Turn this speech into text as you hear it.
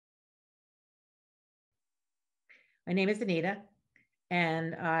My name is Anita,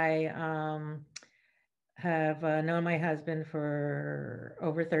 and I have known my husband for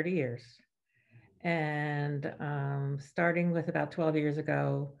over 30 years. And starting with about 12 years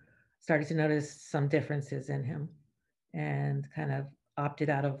ago, started to notice some differences in him and kind of opted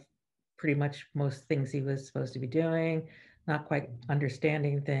out of pretty much most things he was supposed to be doing, not quite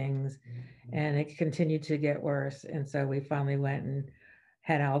understanding things. And it continued to get worse. And so we finally went and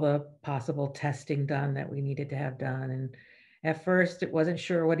had all the possible testing done that we needed to have done. And at first, it wasn't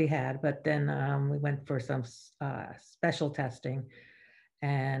sure what he had, but then we went for some special testing,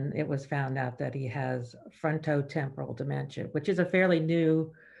 and it was found out that he has frontotemporal dementia, which is a fairly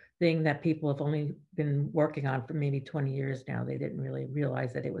new thing that people have only been working on for maybe 20 years now. They didn't really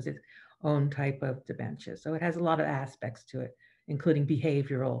realize that it was its own type of dementia. So it has a lot of aspects to it, including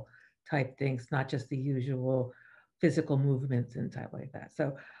behavioral type things, not just the usual physical movements and type like that.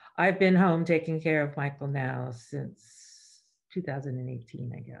 So I've been home taking care of Michael now since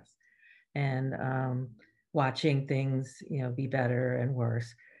 2018, I guess. And watching things, be better and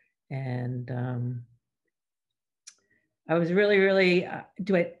worse. And I was really, really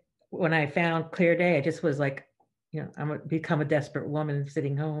do it when I found Clearday. I just was like, I'm gonna become a desperate woman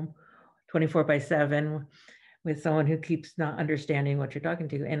sitting home 24/7 with someone who keeps not understanding what you're talking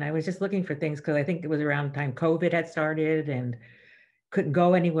to. And I was just looking for things because I think it was around the time COVID had started and couldn't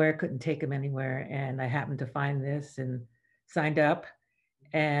go anywhere, couldn't take him anywhere. And I happened to find this and signed up.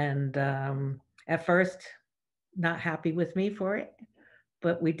 And at first, not happy with me for it,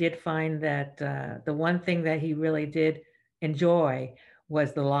 but we did find that the one thing that he really did enjoy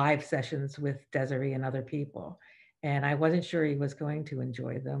was the live sessions with Desiree and other people. And I wasn't sure he was going to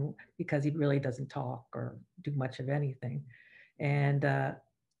enjoy them because he really doesn't talk or do much of anything. And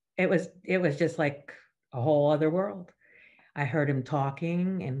it was just like a whole other world. I heard him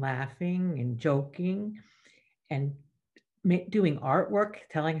talking and laughing and joking and doing artwork,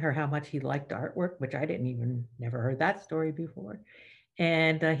 telling her how much he liked artwork, which I didn't even never heard that story before.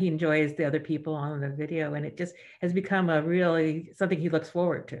 And he enjoys the other people on the video, and it just has become a really something he looks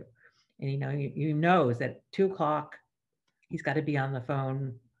forward to. And you knows that 2 o'clock he's got to be on the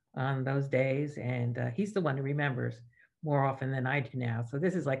phone on those days, and he's the one who remembers more often than I do now. So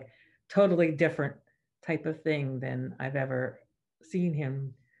this is like totally different type of thing than I've ever seen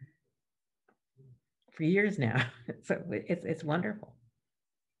him for years now. So it's wonderful.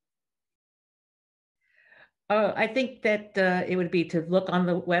 Oh, I think that it would be to look on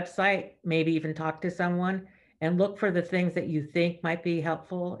the website, maybe even talk to someone and look for the things that you think might be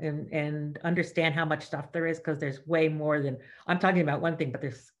helpful and understand how much stuff there is because there's way more than I'm talking about one thing, but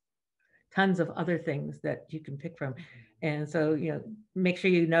there's tons of other things that you can pick from. And so, make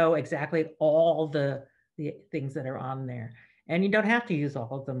sure you know exactly all the things that are on there. And you don't have to use all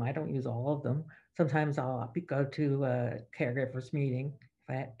of them. I don't use all of them. Sometimes I'll go to a caregivers meeting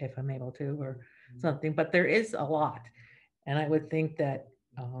if I'm able to, or something, but there is a lot. And I would think that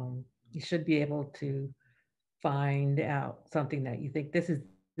you should be able to find out something that you think this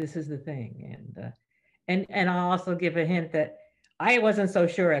is the thing. And I'll also give a hint that I wasn't so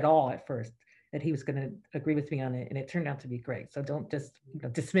sure at all at first that he was going to agree with me on it, and it turned out to be great. So don't just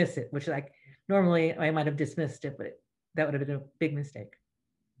dismiss it, which like normally I might have dismissed it, but that would have been a big mistake.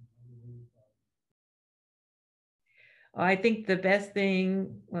 I think the best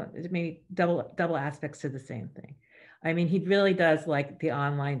thing, well, there's maybe double aspects to the same thing. I mean, he really does like the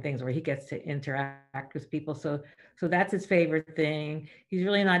online things where he gets to interact with people. So that's his favorite thing. He's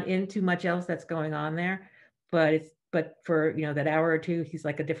really not into much else that's going on there, but for that hour or two, he's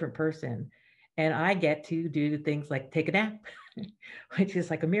like a different person. And I get to do things like take a nap, which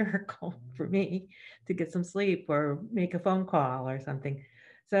is like a miracle for me to get some sleep or make a phone call or something.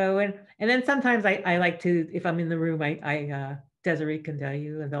 So and then sometimes I like to, if I'm in the room, I Desiree can tell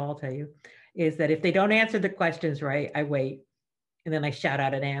you, and they'll all tell you, is that if they don't answer the questions right, I wait, and then I shout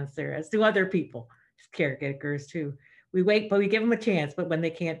out an answer, as do other people, caretakers too. We wait, but we give them a chance. But when they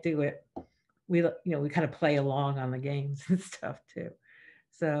can't do it, we kind of play along on the games and stuff too.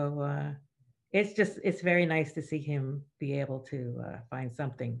 So it's very nice to see him be able to find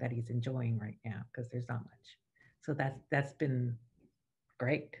something that he's enjoying right now because there's not much. So that's been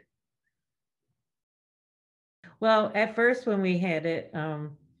great. Well, at first when we had it,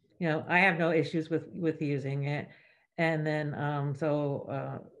 I have no issues with using it, and then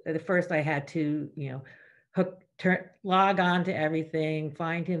at first I had to, log on to everything,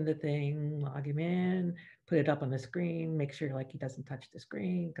 find him the thing, log him in, put it up on the screen, make sure like he doesn't touch the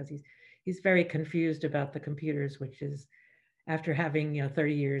screen because he's very confused about the computers, which is after having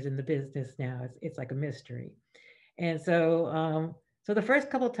 30 years in the business now, it's like a mystery. And so So the first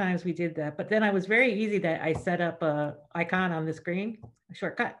couple of times we did that, but then I was very easy that I set up a icon on the screen, a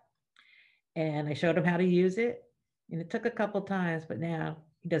shortcut, and I showed him how to use it. And it took a couple times, but now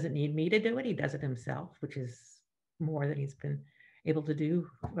he doesn't need me to do it. He does it himself, which is more than he's been able to do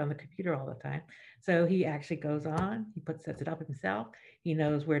on the computer all the time. So he actually goes on, sets it up himself. He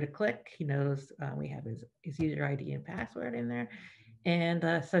knows where to click. He knows we have his user ID and password in there.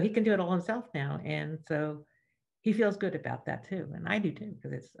 And so he can do it all himself now. And so he feels good about that too. And I do too,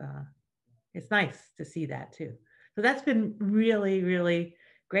 because it's nice to see that too. So that's been really, really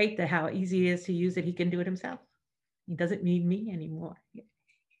great to how easy it is to use it. He can do it himself. He doesn't need me anymore.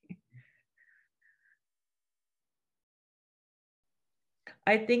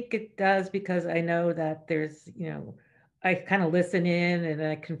 I think it does because I know that there's, I kind of listen in and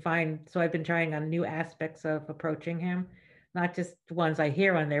I can find, so I've been trying on new aspects of approaching him, not just the ones I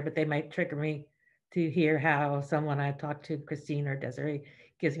hear on there, but they might trigger me to hear how someone I talked to, Christine or Desiree,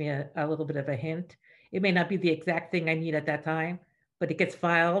 gives me a little bit of a hint. It may not be the exact thing I need at that time, but it gets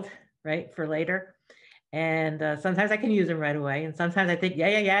filed, right, for later. And sometimes I can use them right away. And sometimes I think,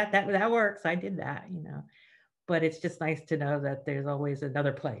 yeah, that works. I did that. But it's just nice to know that there's always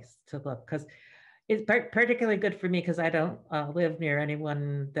another place to look, because it's particularly good for me because I don't live near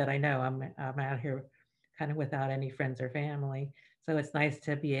anyone that I know. I'm out here kind of without any friends or family. So it's nice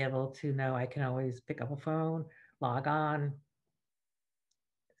to be able to know I can always pick up a phone, log on,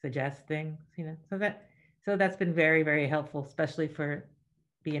 suggest things. So that's been very, very helpful, especially for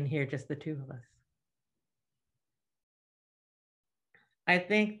being here, just the two of us. I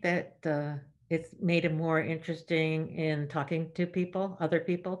think that it's made it more interesting in talking to people, other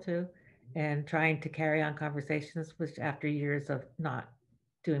people too, and trying to carry on conversations, which after years of not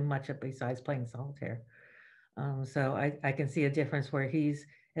doing much of besides playing solitaire. So I can see a difference where he's,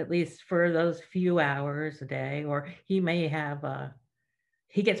 at least for those few hours a day, or he may have,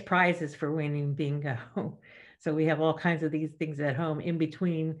 he gets prizes for winning bingo. So we have all kinds of these things at home in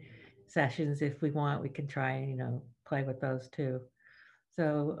between sessions. If we want, we can try and, play with those too.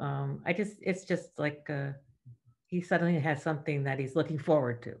 So it's just like he suddenly has something that he's looking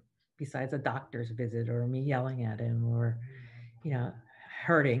forward to besides a doctor's visit or me yelling at him or, you know,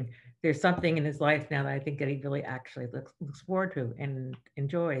 hurting. There's something in his life now that I think that he really actually looks forward to and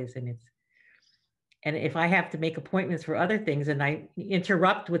enjoys. And if I have to make appointments for other things and I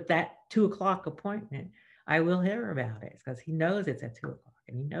interrupt with that 2 o'clock appointment, I will hear about it because he knows it's at 2 o'clock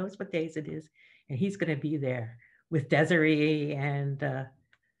and he knows what days it is. And he's going to be there with Desiree and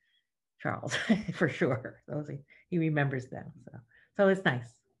Charles for sure. He remembers them. So it's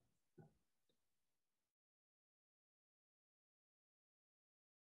nice.